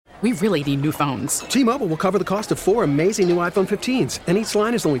We really need new phones. T-Mobile will cover the cost of 4 amazing new iPhone 15s, and each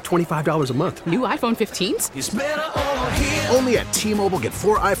line is only $25 a month. New iPhone 15s? It's better over here. Only at T-Mobile, get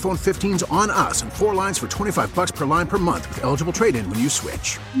 4 iPhone 15s on us and 4 lines for $25 per line per month with eligible trade-in when you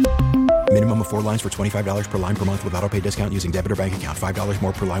switch. Minimum of 4 lines for $25 per line per month with autopay discount using debit or bank account. $5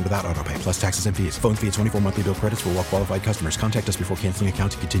 more per line without autopay, plus taxes and fees. Phone fee at 24 monthly bill credits for well-qualified customers. Contact us before canceling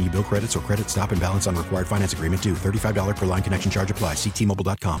account to continue bill credits or credit stop and balance on required finance agreement due. $35 per line connection charge applies. See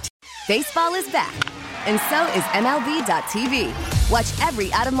T-Mobile.com. Baseball is back, and so is MLB.tv. Watch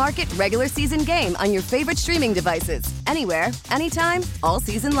every out-of-market, regular season game on your favorite streaming devices. Anywhere, anytime, all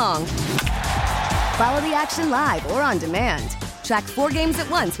season long. Follow the action live or on demand. Track 4 games at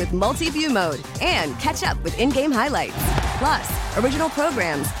once with multi-view mode and catch up with in-game highlights. Plus, original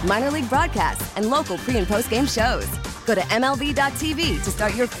programs, minor league broadcasts, and local pre- and post-game shows. Go to MLB.tv to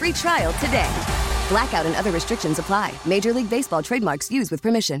start your free trial today. Blackout and other restrictions apply. Major League Baseball trademarks used with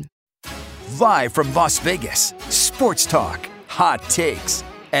permission. Live from Las Vegas, sports talk, hot takes,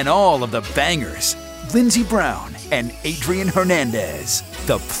 and all of the bangers. Lindsey Brown and Adrian Hernandez,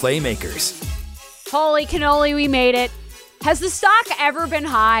 the Playmakers. Holy cannoli, we made it. Has the stock ever been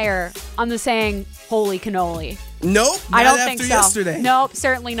higher on the saying, holy cannoli? Nope. I don't not think after so. Yesterday. Nope,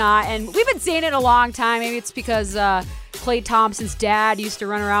 certainly not. And we've been seeing it a long time. Maybe it's because Klay Thompson's dad used to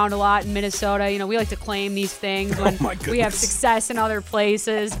run around a lot in Minnesota. You know, we like to claim these things when we have success in other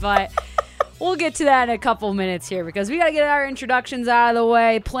places. But we'll get to that in a couple minutes here because we got to get our introductions out of the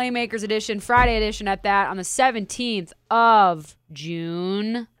way. Playmakers edition, Friday edition at that on the 17th of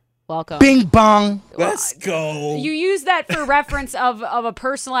June. Welcome. Bing bong. Let's go. You used that for reference of a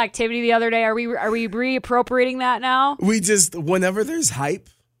personal activity the other day. Are we reappropriating that now? We just, whenever there's hype,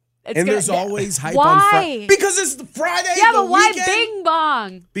 there's always hype why? on Friday. Because it's the Friday, yeah, the but why weekend. Bing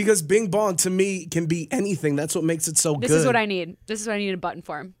Bong? Because Bing Bong, to me, can be anything. That's what makes it so good. This is what I need. This is what I need a button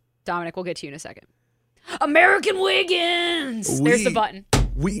for him. Dominic, we'll get to you in a second. American Wiggins. There's the button.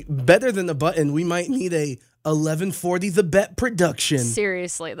 We better than the button. We might need a 1140 The Bet production.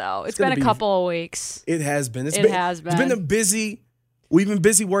 Seriously, though. It's been a couple of weeks. It has been. It's been a busy. We've been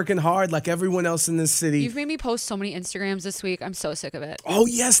busy working hard like everyone else in this city. You've made me post so many Instagrams this week. I'm so sick of it. Oh,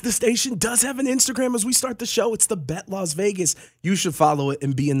 yes. The station does have an Instagram as we start the show. It's the Bet Las Vegas. You should follow it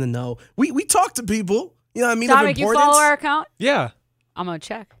and be in the know. We talk to people. You know what I mean? Dominic, you follow our account? Yeah. I'm going to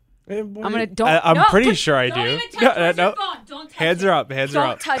check. I'm pretty sure I do. Don't even touch your phone. Don't touch Hands are up. Hands are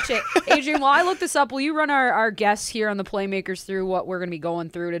up. Don't touch it. Adrian, while I look this up, will you run our guests here on the Playmakers through what we're going to be going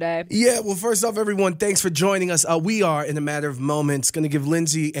through today? Yeah, well, first off, everyone, thanks for joining us. We are, in a matter of moments, going to give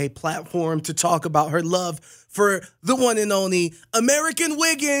Lindsey a platform to talk about her love for the one and only American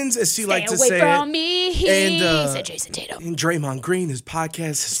Wiggins, as she likes to say it. Stay away from me, said Jason Tatum. And Draymond Green, his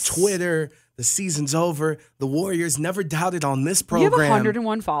podcast, his Twitter. The season's over. The Warriors never doubted on this program. You have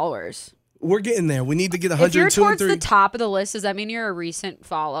 101 followers. We're getting there. We need to get 102. If you're towards the top of the list, does that mean you're a recent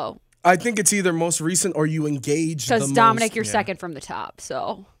follow? I think it's either most recent or you engage the most. Because Dominic, you're second from the top.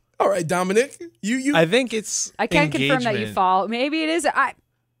 So. All right, Dominic. You. I think it's I can't confirm that you follow. Maybe it is.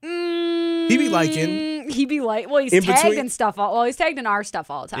 He be liking. He be like, well, he's tagged and stuff. Well, he's tagged in our stuff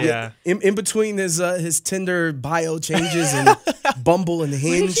all the time. Yeah. In between his Tinder bio changes and Bumble and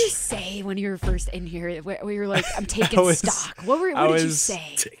Hinge. What did you say when you were first in here? Where you were like, I'm taking stock. What did you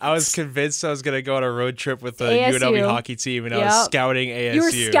say? I was convinced I was going to go on a road trip with the UNLV hockey team, and I was scouting ASU. You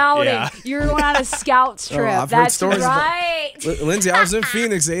were scouting. Yeah. You were going on a scouts trip. That's right. Lindsey, I was in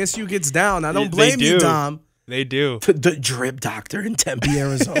Phoenix. ASU gets down. I don't blame you, Dom. They do. The drip doctor in Tempe,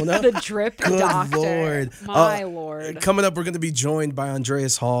 Arizona. The drip doctor. Lord. My Lord. Coming up, we're going to be joined by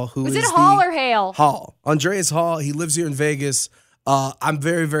Andreas Hall, who is it Hall or Hale? Hall. Andreas Hall. He lives here in Vegas. I'm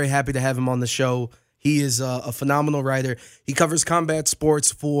very, very happy to have him on the show. He is a phenomenal writer. He covers combat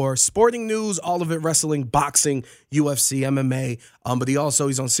sports for Sporting News, all of it wrestling, boxing, UFC, MMA. But he's on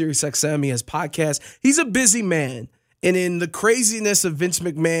SiriusXM. He has podcasts. He's a busy man. And in the craziness of Vince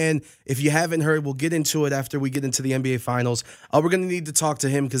McMahon, if you haven't heard, we'll get into it after we get into the NBA Finals. We're going to need to talk to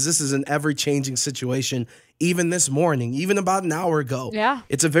him because this is an ever-changing situation. Even this morning, even about an hour ago. Yeah.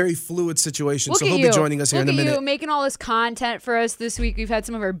 It's a very fluid situation, so he'll be joining us here in a minute. Look at you making all this content for us this week. We've had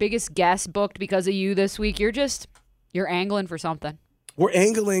some of our biggest guests booked because of you this week. You're angling for something. We're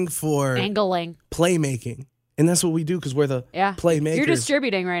angling for playmaking. And that's what we do because we're the playmakers. You're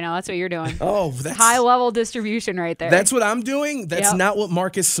distributing right now. That's what you're doing. Oh, that's high-level distribution right there. That's what I'm doing? That's not what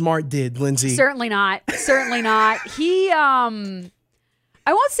Marcus Smart did, Lindsey. Certainly not. Certainly not. He, I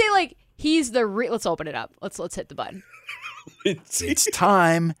won't say like he's the let's open it up. Let's hit the button. It's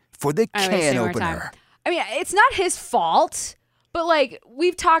time for the can opener. I mean, it's not his fault, but like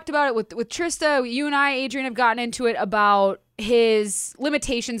we've talked about it with Trista. You and I, Adrian, have gotten into it about his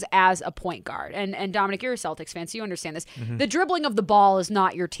limitations as a point guard. And Dominic, you're a Celtics fan, so you understand this. Mm-hmm. The dribbling of the ball is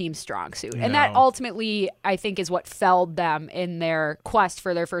not your team's strong suit. And that ultimately, I think, is what felled them in their quest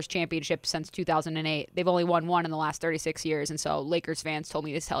for their first championship since 2008. They've only won one in the last 36 years, and so Lakers fans told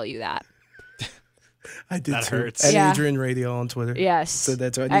me to tell you that. I did that too. hurts. And Adrian Radio on Twitter. Yes. So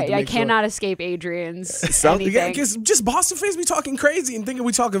that's what I cannot escape Adrian's anything. Yeah, just Boston fans be talking crazy and thinking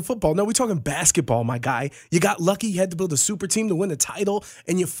we talking football. No, we talking basketball, my guy. You got lucky. You had to build a super team to win a title,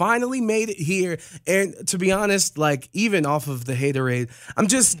 and you finally made it here. And to be honest, like, even off of the haterade,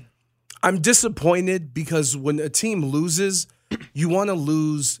 I'm disappointed because when a team loses, you want to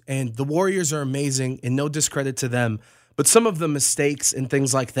lose, and the Warriors are amazing, and no discredit to them. But some of the mistakes and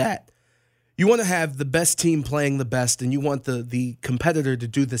things like that, you want to have the best team playing the best, and you want the competitor to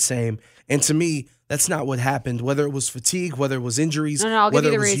do the same. And to me, that's not what happened, whether it was fatigue, whether it was injuries, I'll give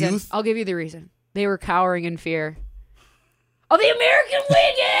you the reason. Youth. I'll give you the reason. They were cowering in fear of the American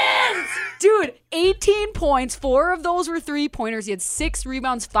Wiggins! Dude, 18 points. 4 of those were three-pointers. He had 6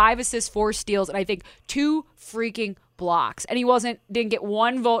 rebounds, 5 assists, 4 steals, and I think 2 freaking blocks. And he didn't get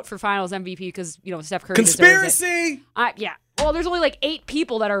 1 vote for Finals MVP because, Steph Curry Conspiracy! Yeah. Well, there's only like 8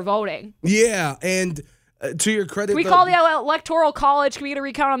 people that are voting. Yeah, and to your credit, Can we call the Electoral College? Can we get a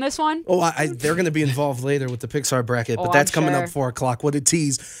recount on this one? Oh, they're going to be involved later with the Pixar bracket, but that's coming up 4 o'clock. What a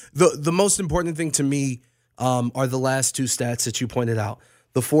tease. The most important thing to me are the last 2 stats that you pointed out.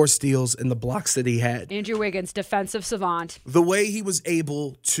 The 4 steals and the blocks that he had. Andrew Wiggins, defensive savant. The way he was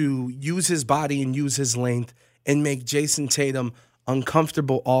able to use his body and use his length and make Jason Tatum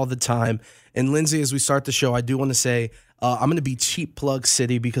uncomfortable all the time. And Lindsay, as we start the show, I do want to say I'm going to be cheap plug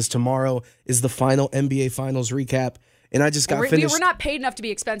city because tomorrow is the final NBA Finals recap. And I just got finished. We're not paid enough to be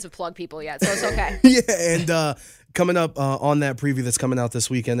expensive plug people yet, so it's okay. Yeah, and coming up on that preview that's coming out this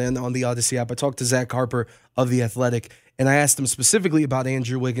weekend and on the Odyssey app, I talked to Zach Harper of The Athletic, and I asked him specifically about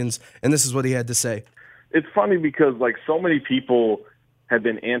Andrew Wiggins, and this is what he had to say. It's funny because, so many people have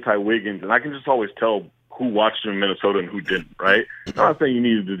been anti-Wiggins, and I can just always tell who watched him in Minnesota and who didn't, right? I'm not saying you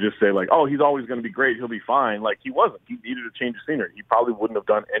needed to just say, oh, he's always going to be great, he'll be fine. He wasn't. He needed to change the scenery. He probably wouldn't have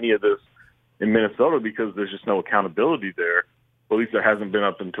done any of this in Minnesota because there's just no accountability there. Well, at least there hasn't been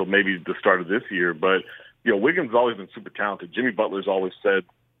up until maybe the start of this year. But, Wiggins has always been super talented. Jimmy Butler's always said,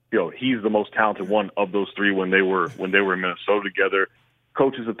 he's the most talented one of those 3 when they were in Minnesota together.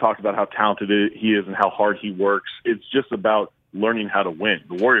 Coaches have talked about how talented he is and how hard he works. It's just about learning how to win.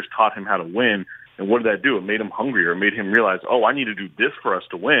 The Warriors taught him how to win. And what did that do? It made him hungrier. It made him realize, I need to do this for us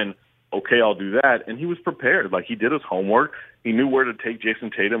to win. Okay, I'll do that. And he was prepared. He did his homework. He knew where to take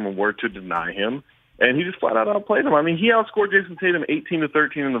Jason Tatum and where to deny him. And he just flat out outplayed him. I mean, he outscored Jason Tatum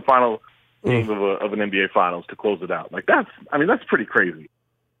 18-13 in the final game of an NBA Finals to close it out. That's pretty crazy.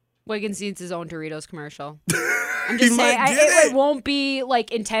 Wiggins needs his own Doritos commercial. I'm just saying, it won't be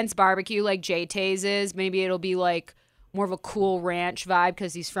intense barbecue like J-Tay's is. Maybe it'll be more of a cool ranch vibe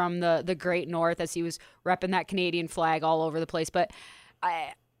because he's from the Great North, as he was repping that Canadian flag all over the place. But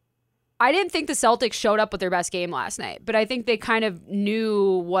I didn't think the Celtics showed up with their best game last night, but I think they kind of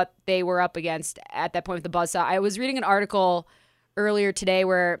knew what they were up against at that point with the buzzsaw. I was reading an article earlier today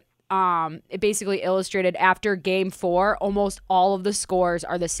where it basically illustrated after game 4, almost all of the scores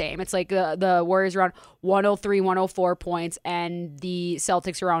are the same. It's the Warriors around 103, 104 points, and the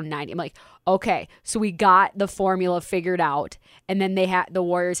Celtics around 90. I'm like, okay, so we got the formula figured out, and then the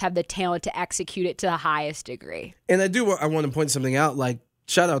Warriors have the talent to execute it to the highest degree. And I want to point something out,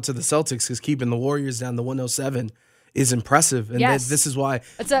 shout out to the Celtics because keeping the Warriors down to 107 is impressive. And yes. This is why.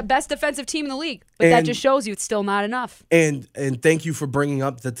 It's the best defensive team in the league. But that just shows you it's still not enough. And thank you for bringing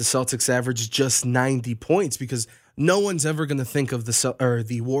up that the Celtics average just 90 points because no one's ever going to think of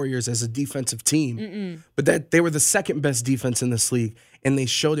the Warriors as a defensive team. Mm-mm. But that they were the second best defense in this league, and they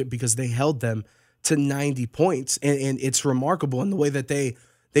showed it because they held them to 90 points. And it's remarkable in the way that they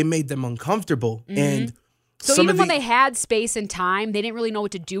made them uncomfortable. Mm-hmm. And so even when they had space and time, they didn't really know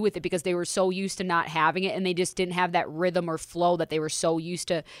what to do with it because they were so used to not having it, and they just didn't have that rhythm or flow that they were so used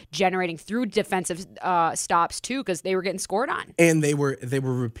to generating through defensive stops too, because they were getting scored on. And they were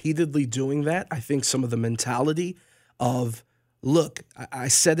repeatedly doing that. I think some of the mentality of, look, I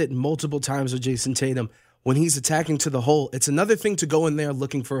said it multiple times with Jason Tatum. When he's attacking to the hole, it's another thing to go in there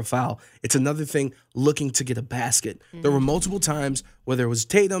looking for a foul. It's another thing looking to get a basket. Mm-hmm. There were multiple times, whether it was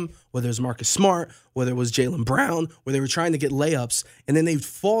Tatum, whether it was Marcus Smart, whether it was Jaylen Brown, where they were trying to get layups, and then they'd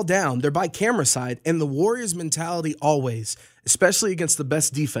fall down. They're by camera side, and the Warriors' mentality always, especially against the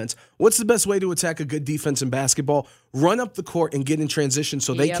best defense. What's the best way to attack a good defense in basketball? Run up the court and get in transition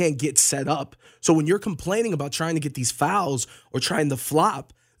so they can't get set up. So when you're complaining about trying to get these fouls or trying to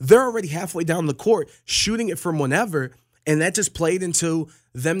flop, they're already halfway down the court shooting it from whenever, And that just played into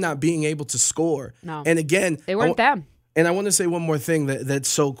them not being able to score. No. And again, they weren't them. And I want to say one more thing that's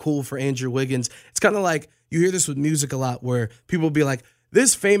so cool for Andrew Wiggins. It's kind of like you hear this with music a lot where people will be like,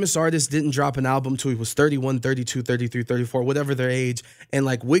 this famous artist didn't drop an album till he was 31, 32, 33, 34, whatever their age. And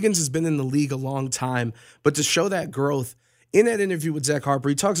like Wiggins has been in the league a long time. But to show that growth, in that interview with Zach Harper,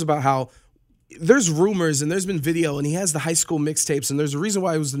 he talks about how there's rumors and there's been video and he has the high school mixtapes and there's a reason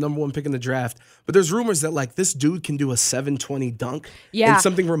why he was the number 1 pick in the draft. But there's rumors that like this dude can do a 720 dunk and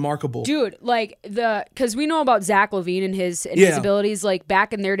something remarkable. Dude, like because we know about Zach LaVine and his abilities. Like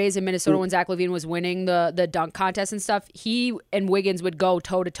back in their days in Minnesota when Zach LaVine was winning the dunk contest and stuff, he and Wiggins would go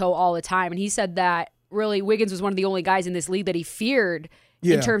toe to toe all the time. And he said that really Wiggins was one of the only guys in this league that he feared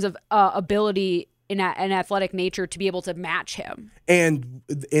in terms of ability in an athletic nature to be able to match him. And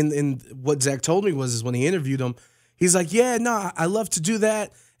in what Zach told me is when he interviewed him, he's like, yeah, no, I love to do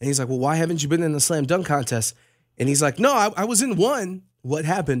that. And he's like, well, why haven't you been in the slam dunk contest? And he's like, no, I was in one. What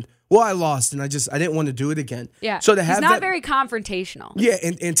happened? Well, I lost, and I didn't want to do it again. Yeah, so to have he's not very confrontational. Yeah,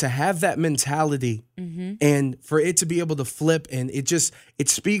 and to have that mentality and for it to be able to flip, and it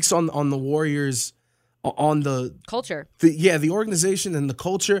speaks on the Warriors, on the culture. The organization and the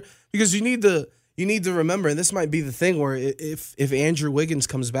culture, because you need to remember, and this might be the thing where if Andrew Wiggins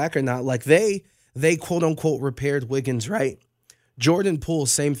comes back or not, like they quote unquote repaired Wiggins, right? Jordan Poole,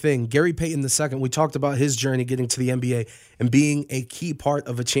 same thing. Gary Payton II, we talked about his journey getting to the NBA and being a key part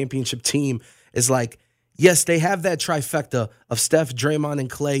of a championship team is like, yes, they have that trifecta of Steph, Draymond,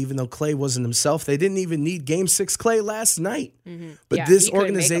 and Clay, even though Clay wasn't himself. They didn't even need Game 6 Clay last night. But this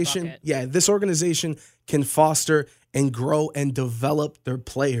organization can foster and grow and develop their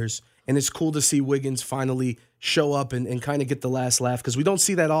players. And it's cool to see Wiggins finally show up and kind of get the last laugh because we don't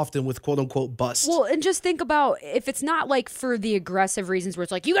see that often with quote-unquote bust. Well, and just think about if it's not like for the aggressive reasons where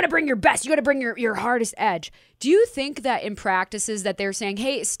it's like, you got to bring your best, you got to bring your hardest edge. Do you think that in practices that they're saying,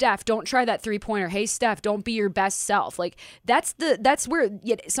 hey, Steph, don't try that three-pointer. Hey, Steph, don't be your best self. Like that's where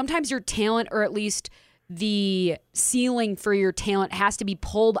sometimes your talent or at least the ceiling for your talent has to be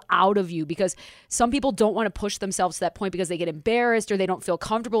pulled out of you because some people don't want to push themselves to that point because they get embarrassed or they don't feel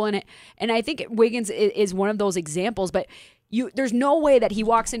comfortable in it. And I think Wiggins is one of those examples, but there's no way that he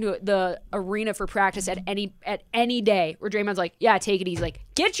walks into the arena for practice at any day where Draymond's like, yeah, take it easy. Like,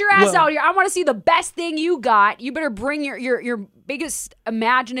 get your ass out here. I want to see the best thing you got. You better bring your biggest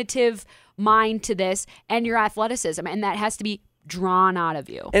imaginative mind to this and your athleticism. And that has to be drawn out of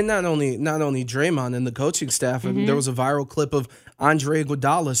you. And not only Draymond and the coaching staff, there was a viral clip of Andre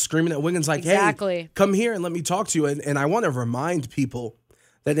Iguodala screaming at Wiggins like, hey, come here and let me talk to you. And I want to remind people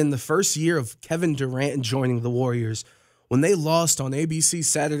that in the first year of Kevin Durant joining the Warriors, when they lost on ABC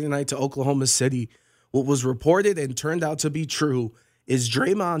Saturday night to Oklahoma City, what was reported and turned out to be true is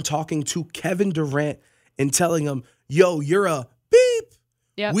Draymond talking to Kevin Durant and telling him, yo, you're a beep.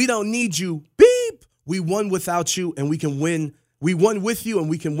 Yep. We don't need you. Beep. We won without you and we can win. We won with you and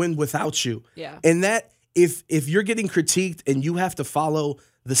we can win without you. Yeah. And that if you're getting critiqued and you have to follow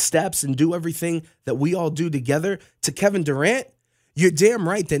the steps and do everything that we all do together to Kevin Durant, you're damn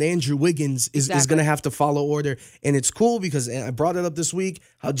right that Andrew Wiggins is going to have to follow order. And it's cool because I brought it up this week,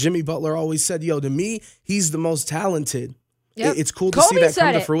 how Jimmy Butler always said, yo, to me, he's the most talented. Yep. It's cool to see that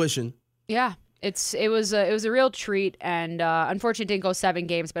come to fruition. Yeah. It was a real treat. And unfortunately, it didn't go 7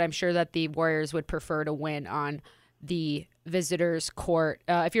 games, but I'm sure that the Warriors would prefer to win on the visitors court.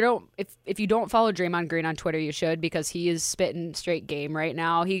 If you don't follow Draymond Green on Twitter, you should because he is spitting straight game right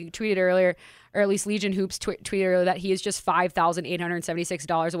now. He tweeted earlier, or at least Legion Hoops tweeted earlier, that he is just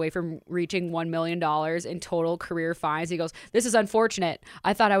 $5,876 away from reaching $1 million in total career fines. He goes, "This is unfortunate.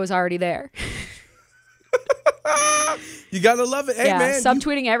 I thought I was already there." You gotta love it. Hey, man,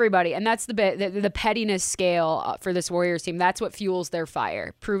 subtweeting everybody, and that's the pettiness scale for this Warriors team. That's what fuels their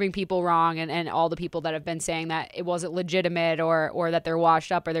fire, proving people wrong, and all the people that have been saying that it wasn't legitimate or that they're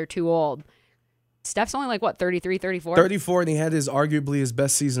washed up or they're too old. Steph's only like, what, 33, 34? 34, and he had arguably his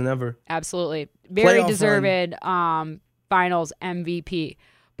best season ever. Absolutely. Very deserved finals MVP.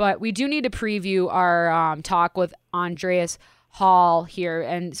 But we do need to preview our talk with Andreas Hall here.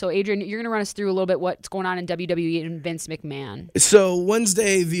 And so, Adrian, you're going to run us through a little bit what's going on in WWE and Vince McMahon. So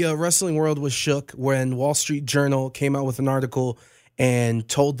Wednesday, the wrestling world was shook when Wall Street Journal came out with an article and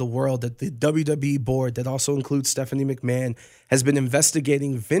told the world that the WWE board, that also includes Stephanie McMahon, has been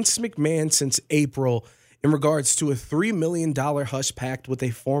investigating Vince McMahon since April in regards to a $3 million hush pact with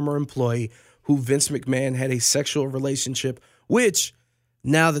a former employee who Vince McMahon had a sexual relationship, which,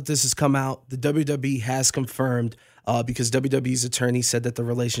 now that this has come out, the WWE has confirmed because WWE's attorney said that the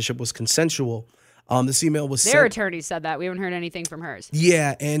relationship was consensual. This email was Their attorney said that. We haven't heard anything from hers.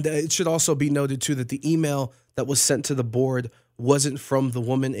 Yeah, and it should also be noted, too, that the email that was sent to the board wasn't from the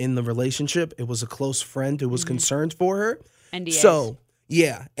woman in the relationship. It was a close friend who was concerned for her. NDAs. So,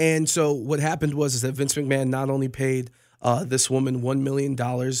 yeah. And so what happened was that Vince McMahon not only paid this woman $1 million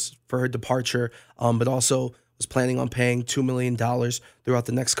for her departure, but also was planning on paying $2 million throughout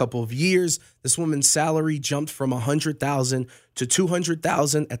the next couple of years. This woman's salary jumped from $100,000 to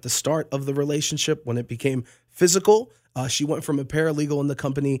 $200,000 at the start of the relationship when it became physical. She went from a paralegal in the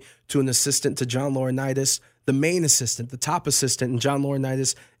company to an assistant to John Laurinaitis, the main assistant, the top assistant, and John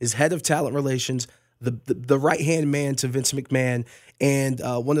Laurinaitis is head of talent relations, the right-hand man to Vince McMahon. And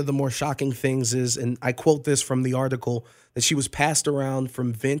one of the more shocking things is, and I quote this from the article, that she was passed around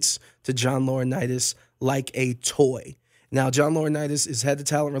from Vince to John Laurinaitis like a toy. Now, John Laurinaitis is head of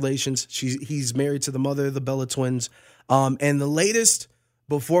talent relations. He's married to the mother of the Bella twins. And the latest,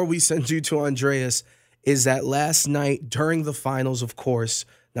 before we send you to Andreas, is that last night during the finals, of course,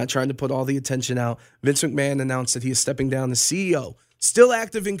 not trying to put all the attention out, Vince McMahon announced that he is stepping down as CEO. Still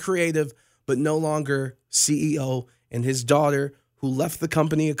active and creative, but no longer CEO. And his daughter, who left the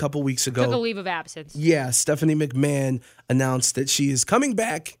company a couple weeks ago, took a leave of absence. Yeah, Stephanie McMahon announced that she is coming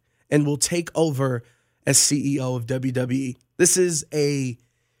back and will take over as CEO of WWE. This is a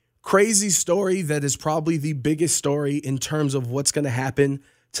crazy story that is probably the biggest story in terms of what's going to happen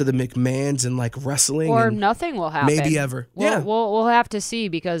to the McMahons and like wrestling. Or nothing will happen. Maybe ever. We'll have to see,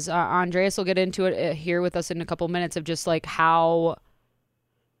 because Andreas will get into it here with us in a couple minutes of just like how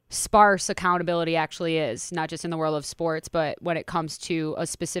sparse accountability actually is, not just in the world of sports, but when it comes to a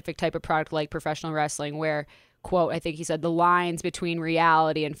specific type of product like professional wrestling where, quote, I think he said, the lines between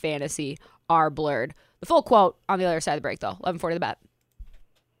reality and fantasy are blurred. The full quote on the other side of the break, though. 11:40 the bet.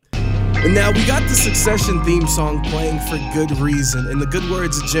 And now we got the Succession theme song playing for good reason. In the good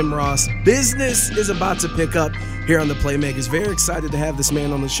words of Jim Ross, business is about to pick up here on the Playmakers. Very excited to have this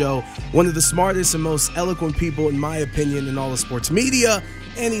man on the show. One of the smartest and most eloquent people, in my opinion, in all of sports media.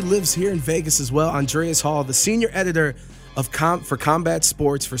 And he lives here in Vegas as well. Andreas Hall, the senior editor for Combat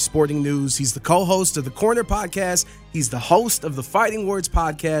Sports for Sporting News. He's the co-host of the Corner podcast. He's the host of the Fighting Words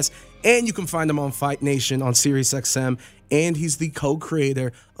podcast. And you can find him on Fight Nation on SiriusXM. And he's the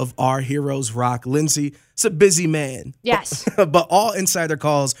co-creator of Our Heroes Rock. Lindsay, it's a busy man. Yes. But all Insider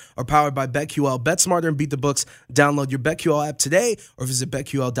Calls are powered by BetQL. Bet smarter and beat the books. Download your BetQL app today or visit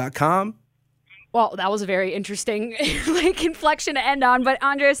BetQL.com. Well, that was a very interesting inflection to end on. But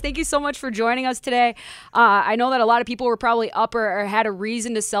Andreas, thank you so much for joining us today. I know that a lot of people were probably up or had a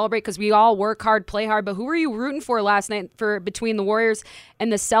reason to celebrate because we all work hard, play hard. But who were you rooting for last night between the Warriors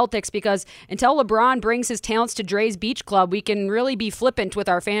and the Celtics? Because until LeBron brings his talents to Dre's Beach Club, we can really be flippant with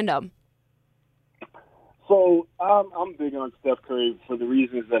our fandom. So I'm big on Steph Curry for the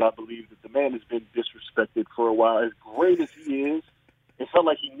reasons that I believe that the man has been disrespected for a while. As great as he is, it felt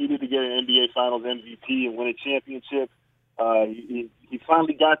like he needed to get an NBA Finals MVP and win a championship. He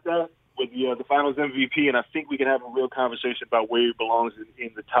finally got that with the Finals MVP, and I think we can have a real conversation about where he belongs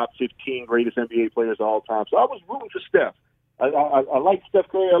in the top 15 greatest NBA players of all time. So I was rooting for Steph. I like Steph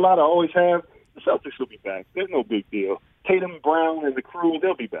Curry a lot. I always have. The Celtics will be back. There's no big deal. Tatum, Brown, and the crew,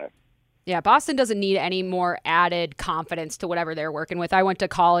 they'll be back. Yeah, Boston doesn't need any more added confidence to whatever they're working with. I went to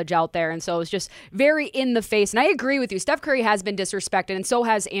college out there, and so it was just very in the face. And I agree with you. Steph Curry has been disrespected, and so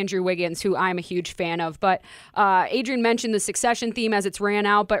has Andrew Wiggins, who I'm a huge fan of. But Adrian mentioned the Succession theme as it's ran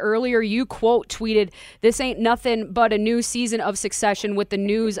out, but earlier you quote tweeted, "This ain't nothing but a new season of Succession," with the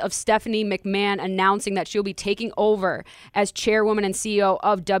news of Stephanie McMahon announcing that she'll be taking over as chairwoman and CEO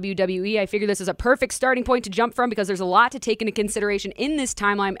of WWE. I figure this is a perfect starting point to jump from because there's a lot to take into consideration in this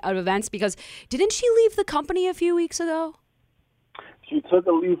timeline of events. Because didn't she leave the company a few weeks ago? She took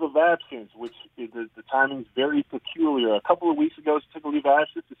a leave of absence, which is the timing is very peculiar. A couple of weeks ago, she took a leave of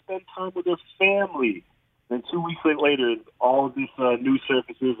absence to spend time with her family. Then 2 weeks later, all of this news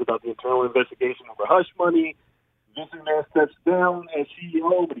surfaces about the internal investigation over hush money. Vince McMahon steps down as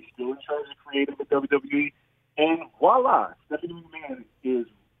CEO, but he's still in charge of creative at WWE. And voila, Stephanie McMahon is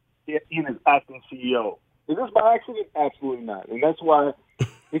in as acting CEO. Is this by accident? Absolutely not. And that's why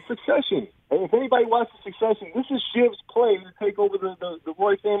it's Succession. If anybody watches Succession, this is Shiv's play to take over the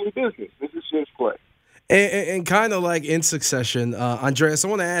Roy family business. This is Shiv's play. And kind of like in Succession, Andreas, I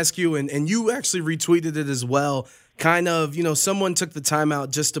want to ask you, and you actually retweeted it as well, kind of, someone took the time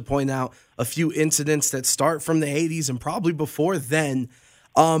out just to point out a few incidents that start from the 80s and probably before then.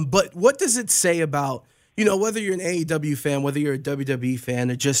 But what does it say about, whether you're an AEW fan, whether you're a WWE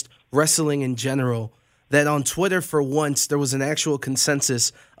fan, or just wrestling in general, that on Twitter for once there was an actual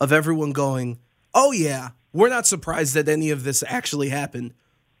consensus of everyone going, oh yeah, we're not surprised that any of this actually happened?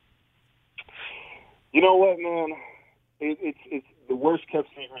 You know what, man? It's the worst kept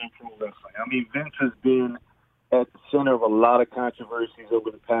secret in pro wrestling. I mean, Vince has been at the center of a lot of controversies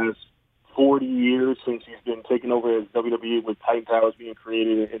over the past 40 years since he's been taken over as WWE with Titan Towers being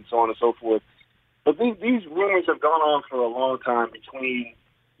created and so on and so forth. But these rumors have gone on for a long time between,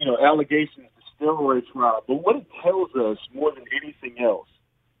 allegations to steroid trial. But what it tells us more than anything else,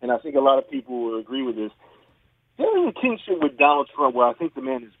 and I think a lot of people will agree with this, there is a kinship with Donald Trump where I think the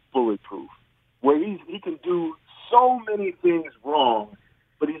man is bulletproof, where he can do so many things wrong,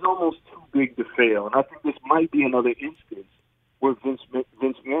 but he's almost too big to fail. And I think this might be another instance where Vince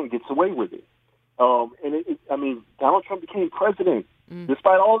McMahon gets away with it. Donald Trump became president.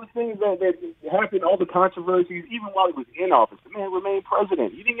 Despite all the things that happened, all the controversies, even while he was in office, the man remained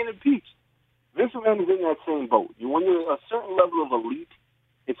president. He didn't get impeached. Vince McMahon is in that same boat. When you're a certain level of elite,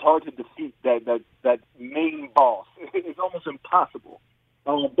 it's hard to defeat that main boss. It's almost impossible.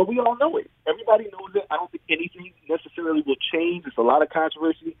 But we all know it. Everybody knows it. I don't think anything necessarily will change. There's a lot of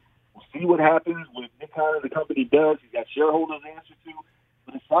controversy. We'll see what happens when Nick Khan, the company, does. He's got shareholders to answer to.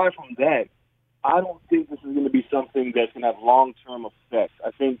 But aside from that, I don't think this is going to be something that's going to have long-term effects.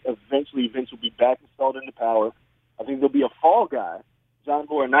 I think eventually Vince will be back installed into power. I think there'll be a fall guy, John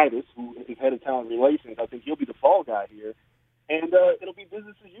Laurinaitis, who is head of talent relations. I think he'll be the fall guy here. And it'll be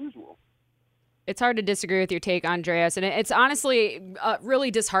business as usual. It's hard to disagree with your take, Andreas, and it's honestly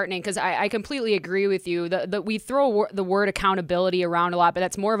really disheartening because I completely agree with you. We throw the word accountability around a lot, but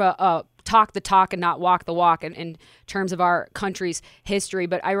that's more of a talk the talk and not walk the walk in terms of our country's history.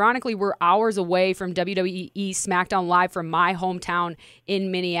 But ironically, we're hours away from WWE SmackDown Live from my hometown in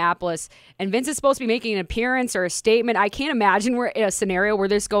Minneapolis, and Vince is supposed to be making an appearance or a statement. I can't imagine we're in a scenario where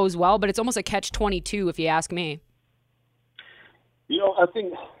this goes well, but it's almost a catch-22 if you ask me. I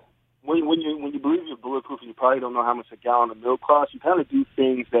think when you believe you're bulletproof and you probably don't know how much a gallon of milk costs, you kind of do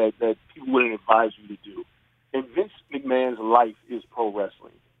things that people wouldn't advise you to do. And Vince McMahon's life is pro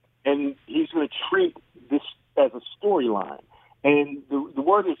wrestling. And he's going to treat this as a storyline. And the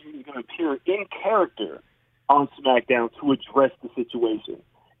word is he's going to appear in character on SmackDown to address the situation.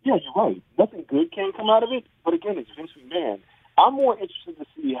 Yeah, you're right. Nothing good can come out of it. But again, it's Vince McMahon. I'm more interested to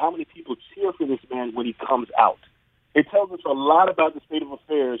see how many people cheer for this man when he comes out. It tells us a lot about the state of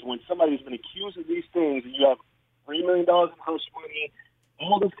affairs when somebody's been accused of these things and you have $3 million in hush money,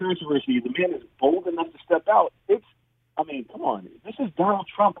 all this controversy. The man is bold enough to step out. Come on. This is Donald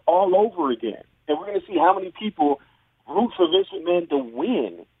Trump all over again. And we're going to see how many people root for Vince McMahon to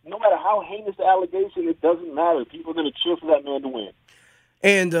win. No matter how heinous the allegation, it doesn't matter. People are going to cheer for that man to win.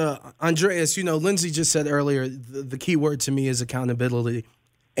 And, Andreas, Lindsay just said earlier, the key word to me is accountability.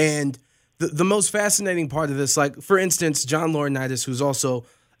 And the most fascinating part of this, like, for instance, John Laurinaitis, who's also,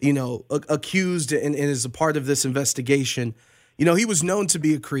 accused and is a part of this investigation, he was known to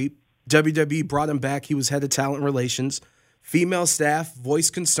be a creep. WWE brought him back. He was head of talent relations. Female staff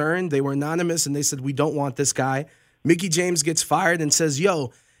voiced concern. They were anonymous, and they said, we don't want this guy. Mickie James gets fired and says,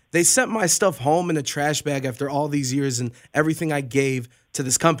 they sent my stuff home in a trash bag after all these years and everything I gave to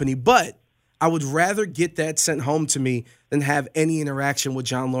this company. But I would rather get that sent home to me than have any interaction with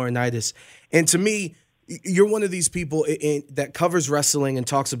John Laurinaitis. And to me, you're one of these people that covers wrestling and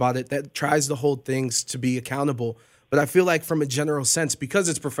talks about it, that tries to hold things to be accountable. But I feel like from a general sense, because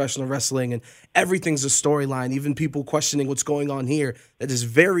it's professional wrestling and everything's a storyline, even people questioning what's going on here, that is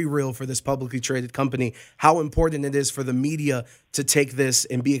very real for this publicly traded company, how important it is for the media to take this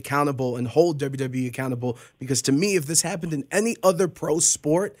and be accountable and hold WWE accountable. Because to me, if this happened in any other pro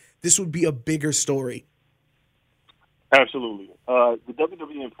sport, this would be a bigger story. Absolutely. The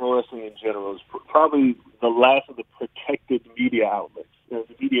WWE and pro wrestling in general is probably the last of the protected media outlets, the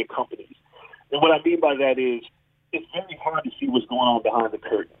media companies. And what I mean by that is, it's very hard to see what's going on behind the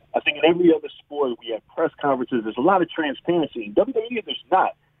curtain. I think in every other sport, we have press conferences. There's a lot of transparency. In WWE, there's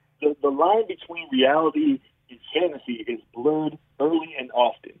not. The line between reality and fantasy is blurred early and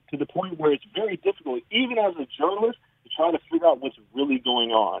often, to the point where it's very difficult, even as a journalist, to try to figure out what's really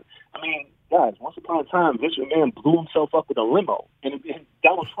going on. Guys, once upon a time, Vince McMahon blew himself up with a limo, and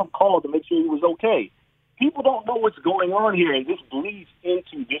Donald Trump called to make sure he was okay. People don't know what's going on here, and this bleeds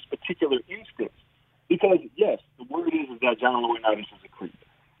into this particular instance. Because, yes, the word is that John Laurinaitis is a creep.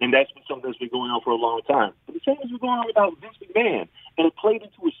 And that's been something that's been going on for a long time. But the same has been going on about Vince McMahon. And it played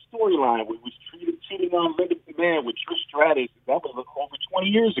into a storyline where he was cheating on Linda McMahon with Trish Stratus. That was over 20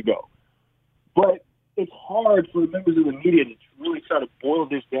 years ago. But it's hard for members of the media to really try to boil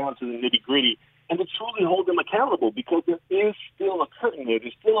this down to the nitty-gritty and to truly hold them accountable, because there is still a curtain there.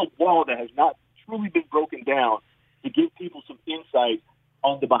 There's still a wall that has not truly been broken down to give people some insight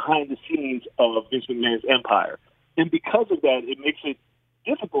on the behind-the-scenes of Vince McMahon's empire. And because of that, it makes it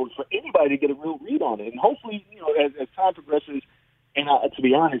difficult for anybody to get a real read on it. And hopefully, as time progresses, and to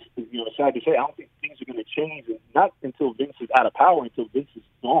be honest, it's sad to say, I don't think things things are going to change, and not until Vince is out of power, until Vince is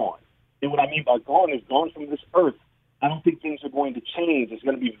gone. And what I mean by gone is gone from this earth. I don't think things are going to change. It's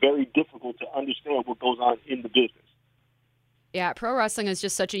going to be very difficult to understand what goes on in the business. Yeah, pro wrestling is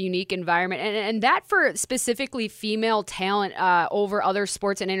just such a unique environment. And that for specifically female talent over other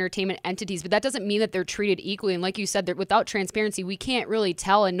sports and entertainment entities. But that doesn't mean that they're treated equally. And like you said, without transparency, we can't really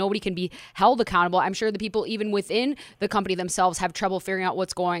tell and nobody can be held accountable. I'm sure the people even within the company themselves have trouble figuring out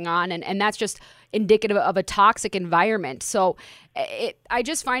what's going on. And that's just indicative of a toxic environment. So I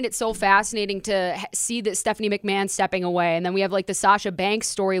just find it so fascinating to see that Stephanie McMahon stepping away. And then we have like the Sasha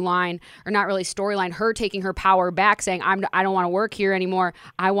Banks storyline, or not really storyline, her taking her power back, saying, I don't want to work here anymore.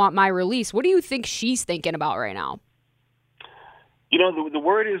 I want my release. What do you think she's thinking about right now? You know, the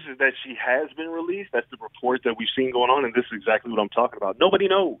word is that she has been released. That's the report that we've seen going on, and this is exactly what I'm talking about. Nobody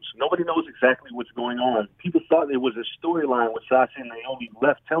knows. Nobody knows exactly what's going on. People thought it was a storyline with Sasha and Naomi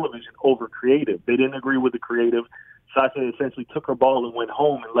left television over creative. They didn't agree with the creative. Sasha essentially took her ball and went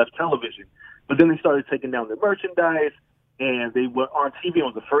home and left television. But then they started taking down the merchandise, and they were on TV. It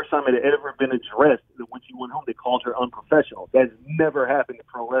was the first time it had ever been addressed that when she went home, they called her unprofessional. That's never happened in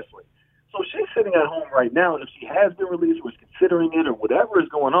pro wrestling. So she's sitting at home right now, and if she has been released or is considering it or whatever is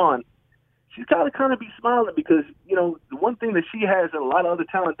going on, she's got to kind of be smiling because, you know, the one thing that she has and a lot of other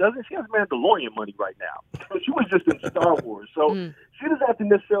talent doesn't, she has Mandalorian money right now. She was just in Star Wars. So she doesn't have to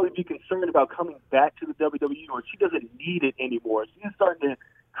necessarily be concerned about coming back to the WWE, or she doesn't need it anymore. She's starting to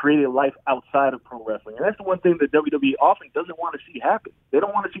create a life outside of pro wrestling. And that's the one thing that WWE often doesn't want to see happen. They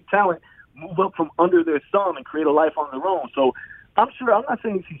don't want to see talent move up from under their thumb and create a life on their own. So I'm not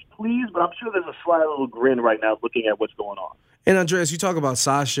saying she's pleased, but I'm sure there's a slight little grin right now looking at what's going on. And Andreas, you talk about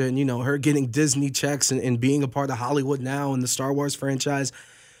Sasha and, you know, her getting Disney checks and being a part of Hollywood now and the Star Wars franchise.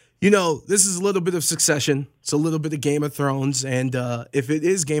 You know, this is a little bit of Succession. It's a little bit of Game of Thrones. And if it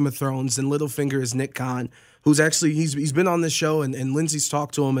is Game of Thrones, then Littlefinger is Nick Khan, who's actually, he's been on this show and Lindsay's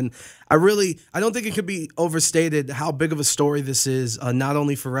talked to him. And I don't think it could be overstated how big of a story this is, not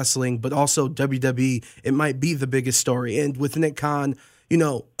only for wrestling, but also WWE. It might be the biggest story. And with Nick Khan, you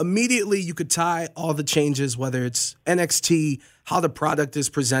know, immediately you could tie all the changes, whether it's NXT, how the product is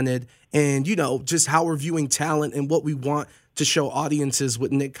presented, and, you know, just how we're viewing talent and what we want to show audiences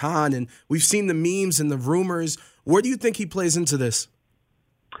with Nick Khan. And we've seen the memes and the rumors. Where do you think he plays into this?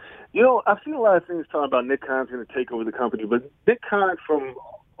 You know, I've seen a lot of things talking about Nick Khan's going to take over the company, but Nick Khan, from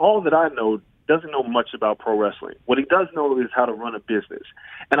all that I know, doesn't know much about pro wrestling. What he does know is how to run a business.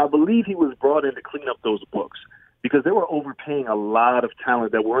 And I believe he was brought in to clean up those books because they were overpaying a lot of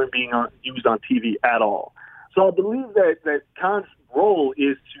talent that weren't being used on TV at all. So I believe that Khan's role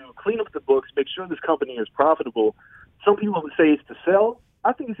is to clean up the books, make sure this company is profitable. Some people would say it's to sell.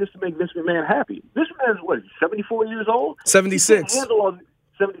 I think it's just to make Vince McMahon happy. Vince McMahon is, what, 74 years old? 76.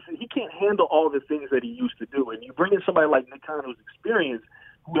 He can't handle all the things that he used to do. And you bring in somebody like Nick Khan who's experienced,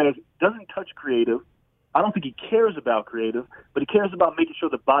 who doesn't touch creative. I don't think he cares about creative, but he cares about making sure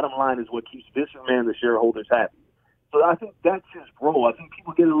the bottom line is what keeps Vince McMahon, the shareholders, happy. So I think that's his role. I think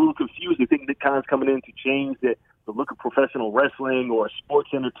people get a little confused. They think Nick Khan's coming in to change the look of professional wrestling or sports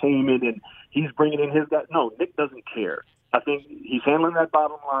entertainment, and he's bringing in his guy. No, Nick doesn't care. I think he's handling that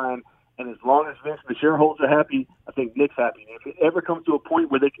bottom line, and as long as Vince and the shareholders are happy, I think Nick's happy. And if it ever comes to a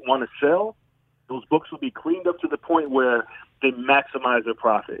point where they want to sell, those books will be cleaned up to the point where they maximize their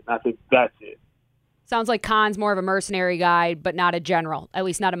profit. And I think that's it. Sounds like Khan's more of a mercenary guy, but not a general, at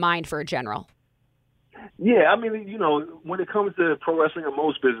least not a mind for a general. Yeah, I mean, you know, when it comes to pro wrestling or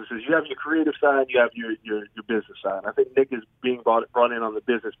most businesses, you have your creative side, you have your business side. I think Nick is being brought in on the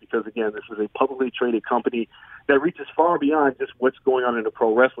business because, again, this is a publicly traded company that reaches far beyond just what's going on in the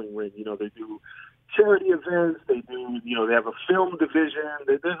pro wrestling ring. You know, they do charity events, they have a film division.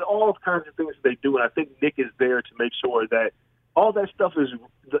 There's all kinds of things that they do, and I think Nick is there to make sure that all that stuff is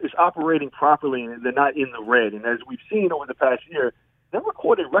operating properly and they're not in the red. And as we've seen over the past year, they're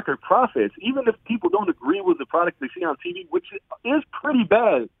recording record profits. Even if people don't agree with the product they see on TV, which is pretty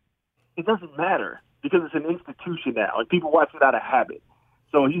bad, it doesn't matter because it's an institution now, and people watch it out of habit.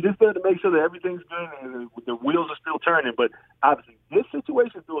 So he's just there to make sure that everything's good and the wheels are still turning. But obviously, this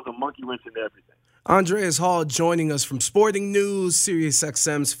situation throws a monkey wrench into everything. Andreas Hall joining us from Sporting News,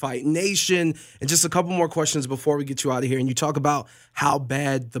 SiriusXM's Fight Nation. And just a couple more questions before we get you out of here. And you talk about how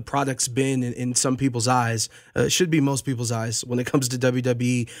bad the product's been in some people's eyes. It should be most people's eyes when it comes to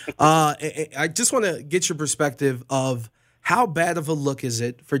WWE. I just want to get your perspective of how bad of a look is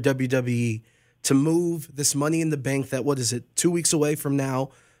it for WWE to move this Money in the Bank that, 2 weeks away from now,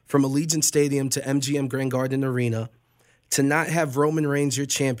 from Allegiant Stadium to MGM Grand Garden Arena, to not have Roman Reigns your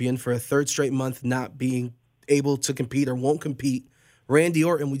champion for a third straight month not being able to compete or won't compete Randy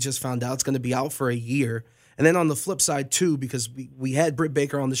Orton, we just found out, it's going to be out for a year. And then on the flip side, too, because we had Britt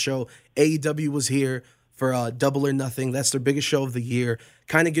Baker on the show, AEW was here for Double or Nothing. That's their biggest show of the year.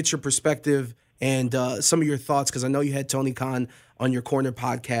 Kind of get your perspective and some of your thoughts, because I know you had Tony Khan on your Corner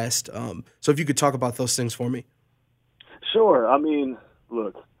podcast. So if you could talk about those things for me. Sure. I mean,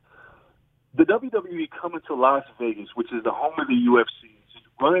 look, the WWE coming to Las Vegas, which is the home of the UFC, to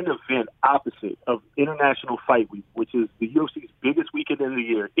run an event opposite of International Fight Week, which is the UFC's biggest weekend of the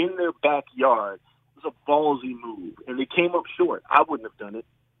year, in their backyard, was a ballsy move, and they came up short. I wouldn't have done it.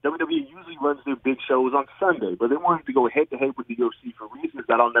 WWE usually runs their big shows on Sunday, but they wanted to go head-to-head with the UFC for reasons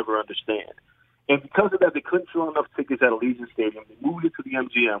that I'll never understand. And because of that, they couldn't sell enough tickets at Allegiant Stadium. They moved it to the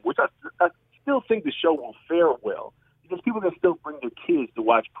MGM, which I still think the show will fare well, because people can still bring their kids to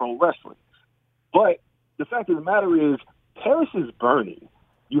watch pro wrestling. But the fact of the matter is, Paris is burning.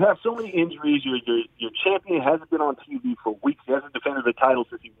 You have so many injuries. Your champion hasn't been on TV for weeks. He hasn't defended the title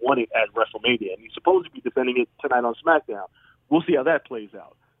since he won it at WrestleMania, and he's supposed to be defending it tonight on SmackDown. We'll see how that plays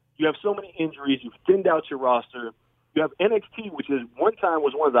out. You have so many injuries. You've thinned out your roster. You have NXT, which is one time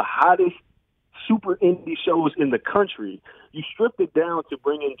was one of the hottest super indie shows in the country. You stripped it down to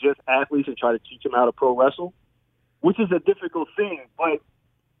bring in just athletes and try to teach them how to pro wrestle, which is a difficult thing. But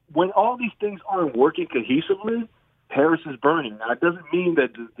when all these things aren't working cohesively, Paris is burning. Now, it doesn't mean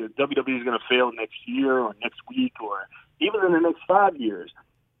that the WWE is going to fail next year or next week or even in the next 5 years.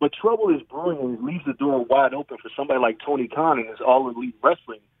 But trouble is brewing, and it leaves the door wide open for somebody like Tony Khan and his All Elite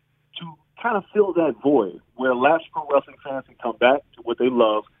Wrestling to kind of fill that void where lapsed pro wrestling fans can come back to what they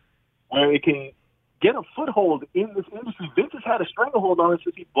love, where it can get a foothold in this industry. Vince has had a stranglehold on it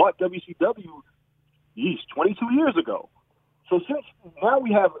since he bought WCW, 22 years ago. So since now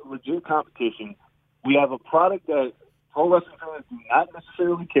we have legit competition, we have a product that pro wrestling fans do not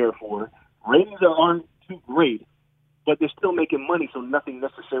necessarily care for. Ratings aren't too great, but they're still making money, so nothing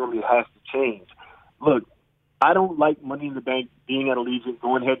necessarily has to change. Look, I don't like Money in the Bank being at Allegiant,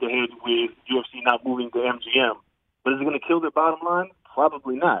 going head-to-head with UFC not moving to MGM. But is it going to kill their bottom line?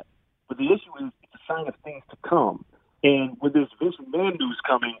 Probably not. But the issue is it's a sign of things to come. And with this Vince McMahon news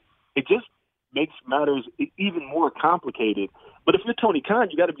coming, it just makes matters even more complicated. But if you're Tony Khan,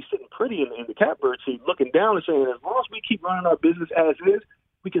 you got to be sitting pretty in the catbird seat, looking down and saying, as long as we keep running our business as is,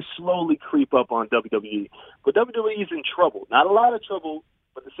 we can slowly creep up on WWE. But WWE is in trouble. Not a lot of trouble,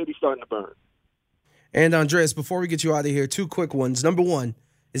 but the city's starting to burn. And Andreas, before we get you out of here, two quick ones. Number one,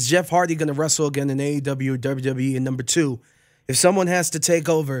 is Jeff Hardy going to wrestle again in AEW or WWE? And number two, if someone has to take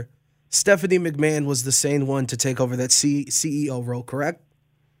over, Stephanie McMahon was the sane one to take over that CEO role, correct?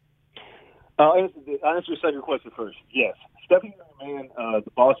 I'll answer your second question first. Yes. Stephanie McMahon,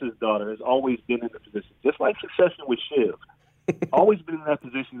 the boss's daughter, has always been in the position, just like Succession with Shiv, always been in that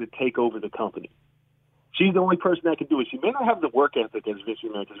position to take over the company. She's the only person that can do it. She may not have the work ethic as Vince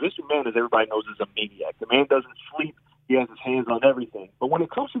McMahon, because Vince McMahon, as everybody knows, is a maniac. The man doesn't sleep. He has his hands on everything. But when it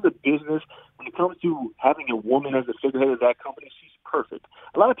comes to the business, when it comes to having a woman as the figurehead of that company, she's perfect.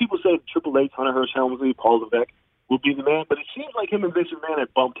 A lot of people say Triple H, Hunter Hearst Helmsley, Paul Levesque will be the man, but it seems like him and Vince McMahon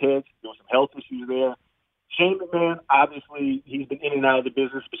have bumped heads. There were some health issues there. Shane McMahon, obviously, he's been in and out of the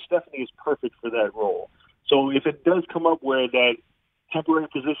business, but Stephanie is perfect for that role. So if it does come up where that temporary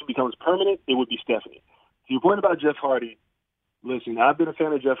position becomes permanent, it would be Stephanie. To your point about Jeff Hardy, listen, I've been a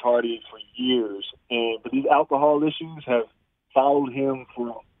fan of Jeff Hardy for years, but these alcohol issues have followed him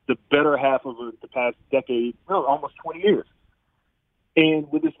for the better half of the past decade, almost 20 years. And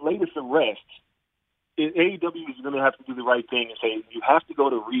with this latest arrest, AEW is going to have to do the right thing and say, you have to go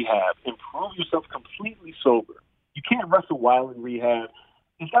to rehab and prove yourself completely sober. You can't wrestle while in rehab.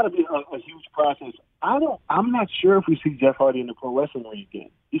 It's got to be a huge process. I'm not sure if we see Jeff Hardy in the pro wrestling ring again.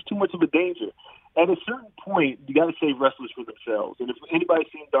 He's too much of a danger. At a certain point, you got to save wrestlers for themselves. And if anybody's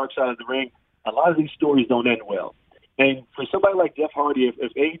seen Dark Side of the Ring, a lot of these stories don't end well. And for somebody like Jeff Hardy,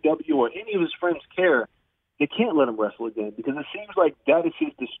 if AEW or any of his friends care, they can't let him wrestle again, because it seems like that is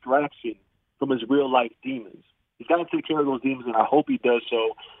his distraction from his real-life demons. He's got to take care of those demons, and I hope he does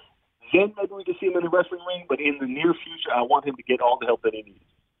so. Then maybe we can see him in the wrestling ring, but in the near future, I want him to get all the help that he needs.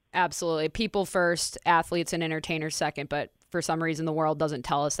 Absolutely. People first, athletes and entertainers second, but for some reason the world doesn't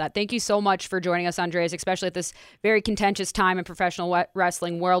tell us that. Thank you so much for joining us, Andreas, especially at this very contentious time in professional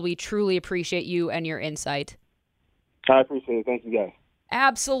wrestling world. We truly appreciate you and your insight. I appreciate it. Thank you, guys.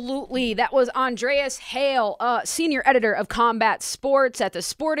 Absolutely. That was Andreas Hale, senior editor of Combat Sports at the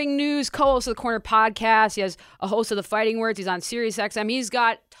Sporting News, co-host of the Corner podcast. He has a host of the Fighting Words. He's on SiriusXM. He's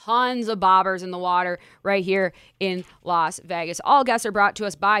got tons of bobbers in the water right here in Las Vegas. All guests are brought to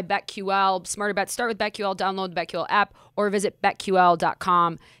us by BetQL. Smarter bets start with BetQL. Download the BetQL app or visit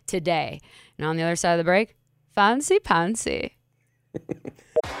BetQL.com today. And on the other side of the break, Fancy Pansy.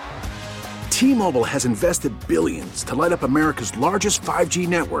 T-Mobile has invested billions to light up America's largest 5G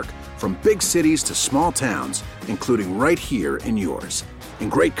network, from big cities to small towns, including right here in yours.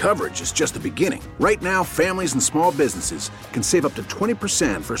 And great coverage is just the beginning. Right now, families and small businesses can save up to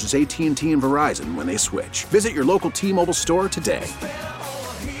 20% versus AT&T and Verizon when they switch. Visit your local T-Mobile store today.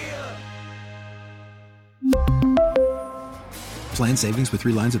 Plan savings with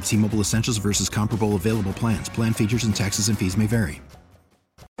 3 lines of T-Mobile Essentials versus comparable available plans. Plan features and taxes and fees may vary.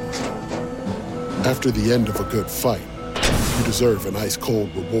 After the end of a good fight, you deserve an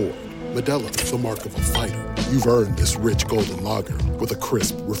ice-cold reward. Modelo is the mark of a fighter. You've earned this rich golden lager with a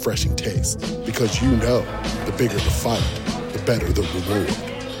crisp, refreshing taste. Because you know, the bigger the fight, the better the reward.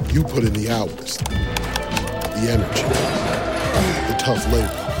 You put in the hours, the energy, the tough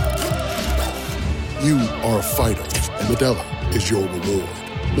labor. You are a fighter, and Modelo is your reward.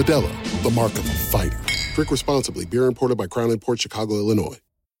 Modelo, the mark of a fighter. Drink responsibly. Beer imported by Crown Imports, Chicago, Illinois.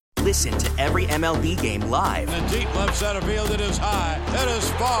 Listen to every MLB game live. In the deep left center field, it is high, it is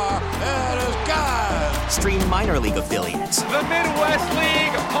far, it is gone. Stream minor league affiliates. The Midwest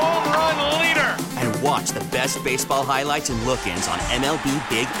League home run leader. And watch the best baseball highlights and look-ins on MLB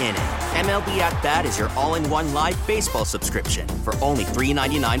Big Inning. MLB At Bat is your all-in-one live baseball subscription for only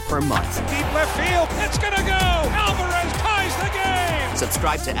 $3.99 per month. Deep left field, it's gonna go. Alvarez ties the game.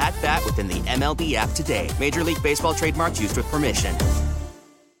 Subscribe to At Bat within the MLB app today. Major League Baseball trademarks used with permission.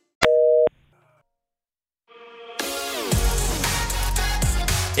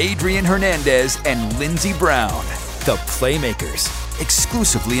 Adrian Hernandez and Lindsey Brown, the Playmakers,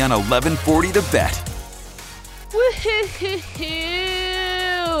 exclusively on 1140 The Bet. Woohoo!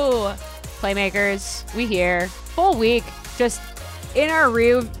 Playmakers, we here. Full week, just in our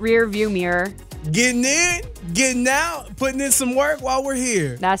rear view mirror. Getting in, getting out, putting in some work while we're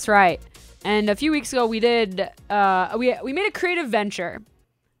here. That's right. And a few weeks ago, we did, we made a creative venture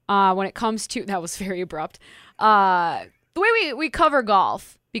when it comes to, that was very abrupt, the way we cover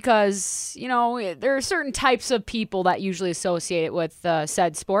golf. Because, you know, there are certain types of people that usually associate it with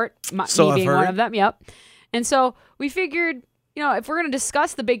said sport, me being one of them. Yep. And so we figured, you know, if we're going to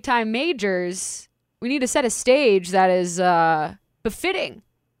discuss the big-time majors, we need to set a stage that is befitting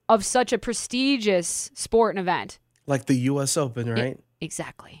of such a prestigious sport and event. Like the U.S. Open, right?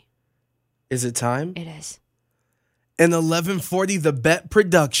 Exactly. Is it time? It is. An 1140 The Bet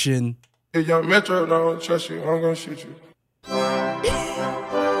production. If young Metro don't trust you, I'm going to shoot you.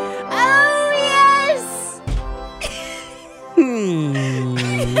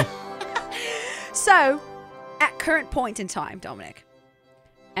 So, at current point in time, Dominic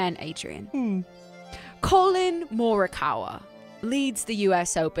and Adrian, Colin Morikawa leads the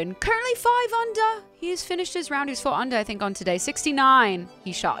U.S. Open. Currently 5 under. He has finished his round. He was 4 under, I think, on today. 69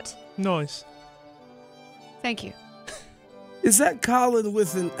 he shot. Nice. Thank you. Is that Colin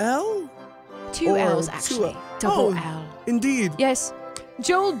with an L? 2 L's, actually. Double L. Indeed. Yes.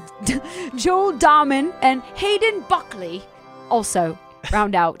 Joel Dahmen and Hayden Buckley also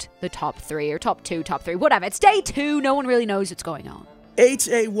round out the top 3 or top 2, top 3, whatever. It's day 2. No one really knows what's going on.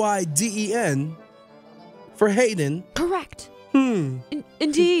 Hayden for Hayden. Correct.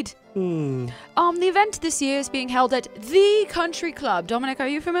 Indeed. The event this year is being held at the Country Club. Dominic, are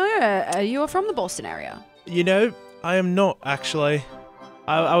you familiar? You are from the Boston area. You know, I am not, actually.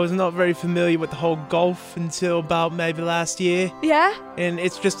 I was not very familiar with the whole golf until about maybe last year. Yeah? And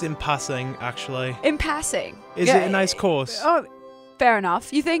it's just in passing, actually. In passing? Is it a nice course? Oh, fair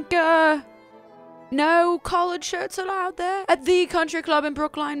enough. You think, no collared shirts allowed there? At the Country Club in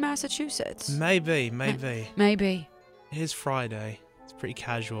Brookline, Massachusetts? Maybe. Maybe. It is Friday. It's pretty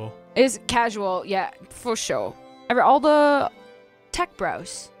casual. It's casual, yeah, for sure. All the tech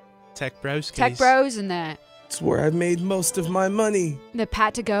bros. Tech broskies. Tech bros and the... It's where I've made most of my money. The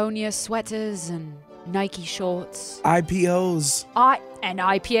Patagonia sweaters and Nike shorts. IPOs. And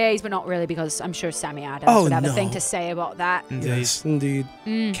IPAs, but not really, because I'm sure Sammy Adams would have a thing to say about that. Indeed. Yes, indeed.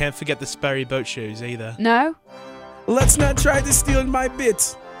 Can't forget the Sperry boat shoes either. No? Let's not try to steal my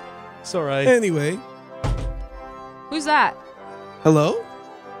bits. It's all right. Anyway. Who's that? Hello?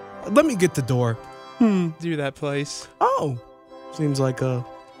 Let me get the door. Do that, please. Oh. Seems like a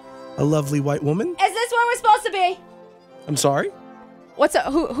lovely white woman. Is this where we're supposed to be? I'm sorry? What's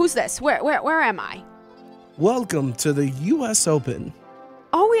up? Who's this? Where am I? Welcome to the U.S. Open.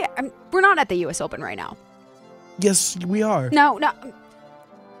 Oh, we're not at the U.S. Open right now. Yes, we are. No.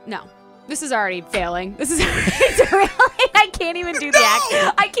 This is already failing. This is it's really, I can't even do the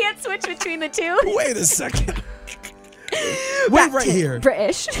act. I can't switch between the two. Wait a second. Wait right here.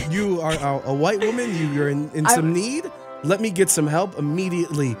 British. You are a white woman. You're in some need. Let me get some help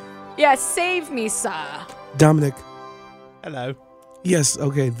immediately. Yeah, save me, sir. Dominic. Hello. Yes,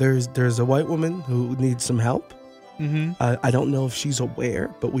 okay, there's a white woman who needs some help. Mm-hmm. I don't know if she's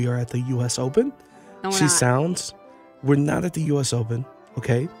aware, but we are at the U.S. Open. No, we're not. We're not at the U.S. Open,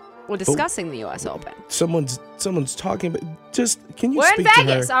 okay? We're discussing the U.S. Open. Someone's talking, but just, can you We're in speak to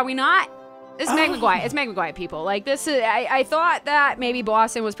Vegas, her? are we not? This is Meg McGuire. It's Meg McGuire, people. Like, this is, I thought that maybe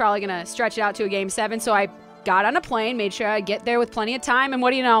Boston was probably going to stretch it out to a Game 7, so I got on a plane, made sure I get there with plenty of time, and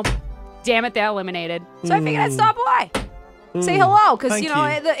what do you know? Damn it, they're eliminated. So I figured I'd stop by. Say hello, because, Thank you know,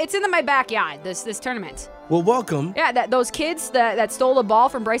 you. it's in my backyard, this tournament. Well, welcome. Yeah, those kids that stole the ball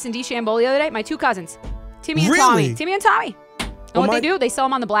from Bryson DeChambeau the other day, my two cousins, Timmy and Really? Tommy. Timmy and Tommy. And Well, what they do, they sell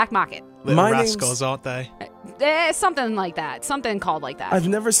them on the black market. Little My name's- rascals, aren't they? Something like that. Something called like that. I've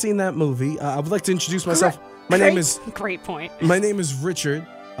never seen that movie. I would like to introduce myself. My name is Richard.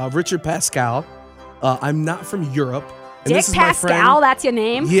 Richard Pascal. I'm not from Europe. And Dick this is my friend. Pascal, that's your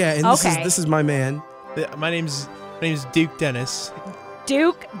name? Yeah, and okay. this is my man. My name's Duke Dennis.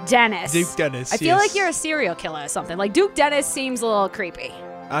 Duke Dennis. Duke Dennis, I feel yes. like you're a serial killer or something. Like, Duke Dennis seems a little creepy.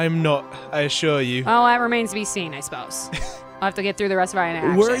 I'm not, I assure you. Well, that remains to be seen, I suppose. I'll have to get through the rest of our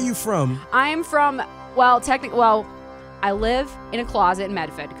interaction. Where are you from? I'm from, I live in a closet in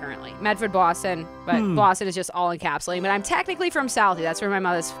Medford currently. Medford, Boston, but Boston is just all encapsulating. But I'm technically from Southie. That's where my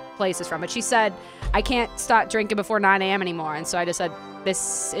mother's place is from. But she said, I can't start drinking before 9 a.m. anymore. And so I just said,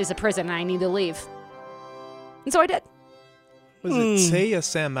 this is a prison and I need to leave. And so I did. Was it tea or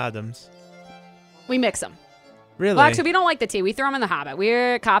Sam Adams? We mix them. Really? Well, actually, we don't like the tea. We throw them in the Hobbit.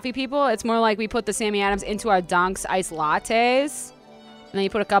 We're coffee people. It's more like we put the Sammy Adams into our Dunks iced lattes. And then you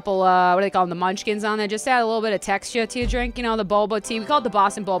put a couple, what do they call them, the munchkins on there. Just add a little bit of texture to your drink. You know, the boba tea. We call it the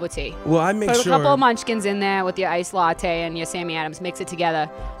Boston boba tea. Well, I make put sure. a couple of munchkins in there with your iced latte and your Sammy Adams. Mix it together.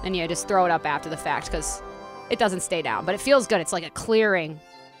 Then you just throw it up after the fact because it doesn't stay down. But it feels good. It's like a clearing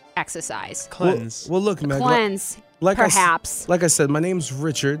exercise. Cleanse. Well, look, Meg. Cleanse, like perhaps. Like I said, my name's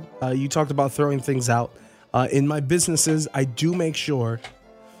Richard. You talked about throwing things out. In my businesses, I do make sure.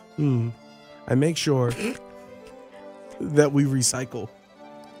 I make sure that we recycle.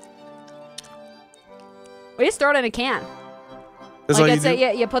 We just throw it in a can. That's all like you I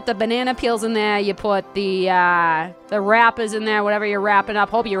said, do? you put the banana peels in there, you put the wrappers in there, whatever you're wrapping up.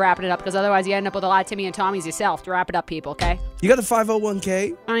 Hope you're wrapping it up, because otherwise you end up with a lot of Timmy and Tommy's yourself. To wrap it up, people, okay? You got a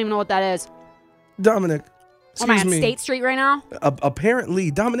 501k? I don't even know what that is. Dominic. What, am I excuse on me. State Street right now?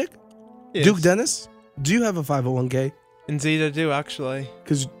 Apparently, Dominic? Yes. Duke Dennis? Do you have a 501k? Indeed, I do, actually.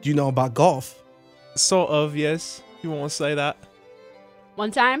 Because you know about golf. Sort of, yes. You want to say that?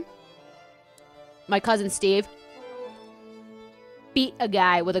 One time, my cousin Steve beat a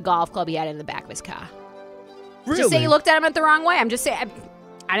guy with a golf club he had in the back of his car. Really? Just say he looked at him at the wrong way. I'm just saying,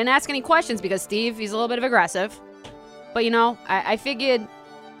 I didn't ask any questions because Steve, he's a little bit of aggressive. But, you know, I figured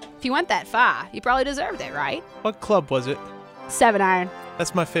if he went that far, he probably deserved it, right? What club was it? 7-iron.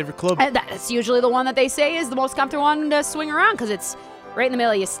 That's my favorite club. And that's usually the one that they say is the most comfortable one to swing around because it's right in the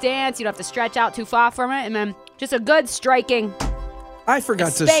middle of your stance. You don't have to stretch out too far from it. And then just a good striking I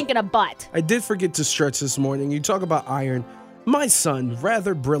forgot to spank in a butt. I did forget to stretch this morning. You talk about iron. My son,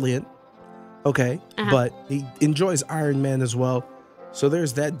 rather brilliant, okay, but he enjoys Iron Man as well. So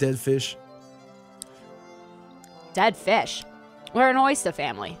there's that dead fish. Dead fish. We're an oyster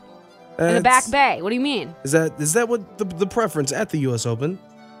family. In the back bay. What do you mean? Is that what the preference at the U.S. Open?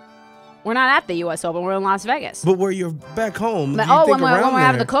 We're not at the U.S. Open. We're in Las Vegas. But where you're back home, But, you think when we're around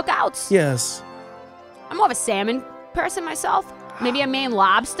having the there. cookouts? Yes. I'm more of a salmon person myself. Maybe a Maine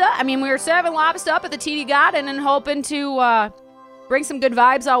lobster. I mean, we were serving lobster up at the TD Garden and hoping to bring some good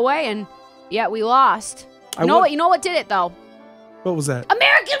vibes our way, and yet we lost. You know what did it, though? What was that?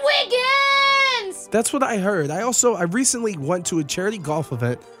 American Wiggins! That's what I heard. I recently went to a charity golf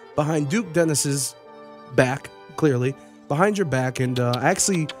event behind Duke Dennis's back, clearly, behind your back, and I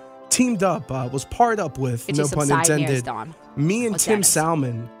actually teamed up, was paired up with, Get no you some pun side intended, mirrors, Dawn. me and What's Tim that?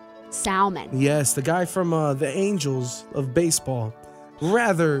 Salmon. Salmon. Yes, the guy from the Angels of baseball.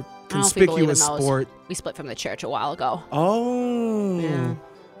 Rather I don't think we believe in conspicuous those. sport. We split from the church a while ago. Oh, Yeah.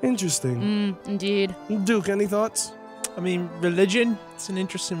 interesting. Indeed. Duke, any thoughts? I mean, religion, it's an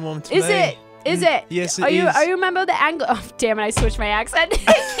interesting one to Is me. it? Is it? Yes, it Are you is. a member of the Anglo? Oh, damn it! I switched my accent.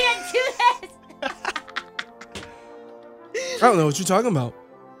 I can't do this. I don't know what you're talking about.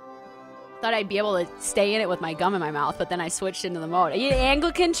 Thought I'd be able to stay in it with my gum in my mouth, but then I switched into the mode. Are you an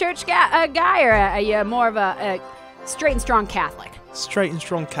Anglican church guy, or are you more of a straight and strong Catholic? Straight and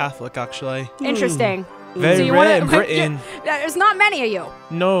strong Catholic, actually. Interesting. Very So you rare wanna- in Britain. There's not many of you.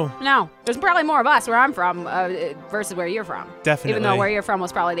 No, No, there's probably more of us where I'm from versus where you're from. Definitely. Even though where you're from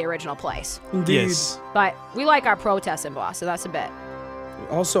was probably the original place. Indeed. yes. But we like our protests in Boston. That's a bit.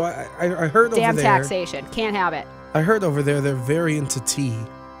 Also, I heard Damn over there. taxation. Can't have it. I heard over there they're very into tea.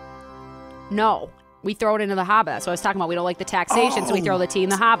 No. We throw it into the haba. That's what I was talking about. We don't like the taxation, so we throw the tea in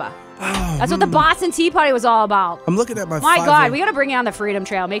the haba. That's what the Boston Tea Party was all about. I'm looking at my God, we got to bring you on the Freedom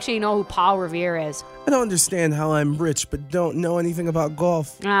Trail. Make sure you know who Paul Revere is. I don't understand how I'm rich but don't know anything about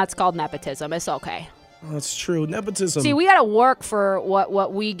golf. It's called nepotism. It's okay. Oh, it's true. Nepotism. See, we got to work for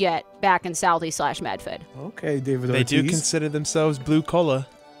what we get back in Southeast/Medford. Okay, David They Ortiz. do consider themselves blue collar.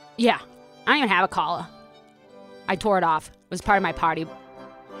 Yeah. I don't even have a collar. I tore it off. It was part of my party.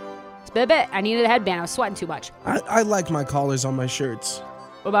 It's a bit. I needed a headband. I was sweating too much. I like my collars on my shirts.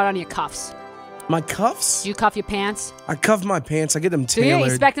 What about on your cuffs? My cuffs? Do you cuff your pants? I cuff my pants. I get them Do you? tailored.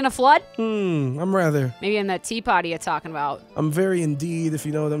 You expecting a flood? I'm rather. Maybe in that tea party you're talking about. I'm very indeed, if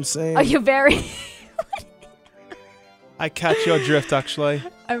you know what I'm saying. Are you very? I catch your drift, actually.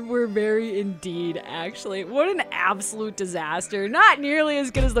 We're very indeed, actually. What an absolute disaster. Not nearly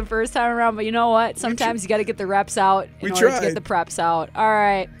as good as the first time around, but you know what? Sometimes you got to get the reps out in order to get the preps out. All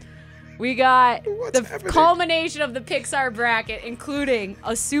right. We got culmination of the Pixar bracket, including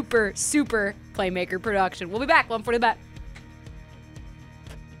a super, super Playmaker production. We'll be back. 140 bet.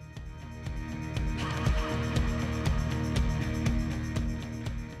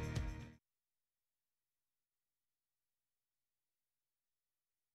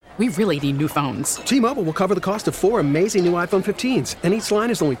 We really need new phones. T-Mobile will cover the cost of 4 amazing new iPhone 15s, and each line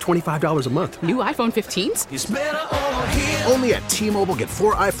is only $25 a month. New iPhone 15s? It's better over here. Only at T-Mobile, get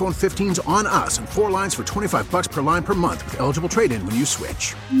 4 iPhone 15s on us and 4 lines for $25 per line per month with eligible trade-in when you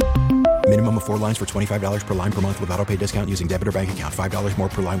switch. Minimum of 4 lines for $25 per line per month with autopay discount using debit or bank account. $5 more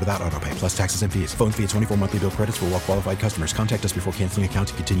per line without autopay, plus taxes and fees. Phone fee at 24 monthly bill credits for well-qualified customers. Contact us before canceling account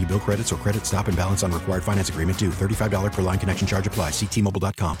to continue bill credits or credit stop and balance on required finance agreement due. $35 per line connection charge applies. See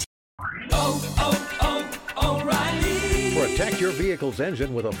T-Mobile.com. O'Reilly. Protect your vehicle's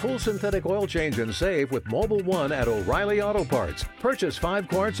engine with a full synthetic oil change and save with Mobil 1 at O'Reilly Auto Parts. Purchase 5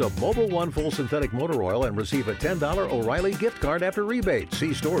 quarts of Mobil 1 full synthetic motor oil and receive a $10 O'Reilly gift card after rebate.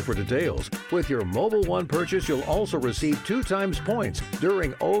 See store for details. With your Mobil 1 purchase, you'll also receive 2 times points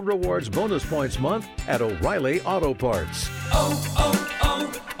during O Rewards Bonus Points Month at O'Reilly Auto Parts.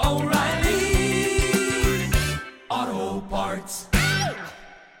 O'Reilly Auto Parts.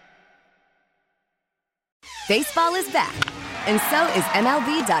 Baseball is back, and so is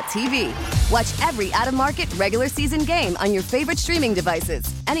MLB.tv. Watch every out-of-market regular season game on your favorite streaming devices,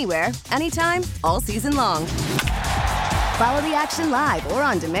 anywhere, anytime, all season long. Follow the action live or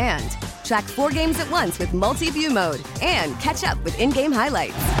on demand. Track 4 games at once with multi-view mode and catch up with in-game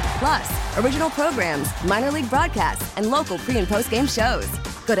highlights. Plus, original programs, minor league broadcasts, and local pre- and post-game shows.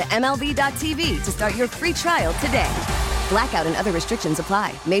 Go to MLB.tv to start your free trial today. Blackout and other restrictions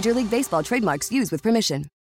apply. Major League Baseball trademarks used with permission.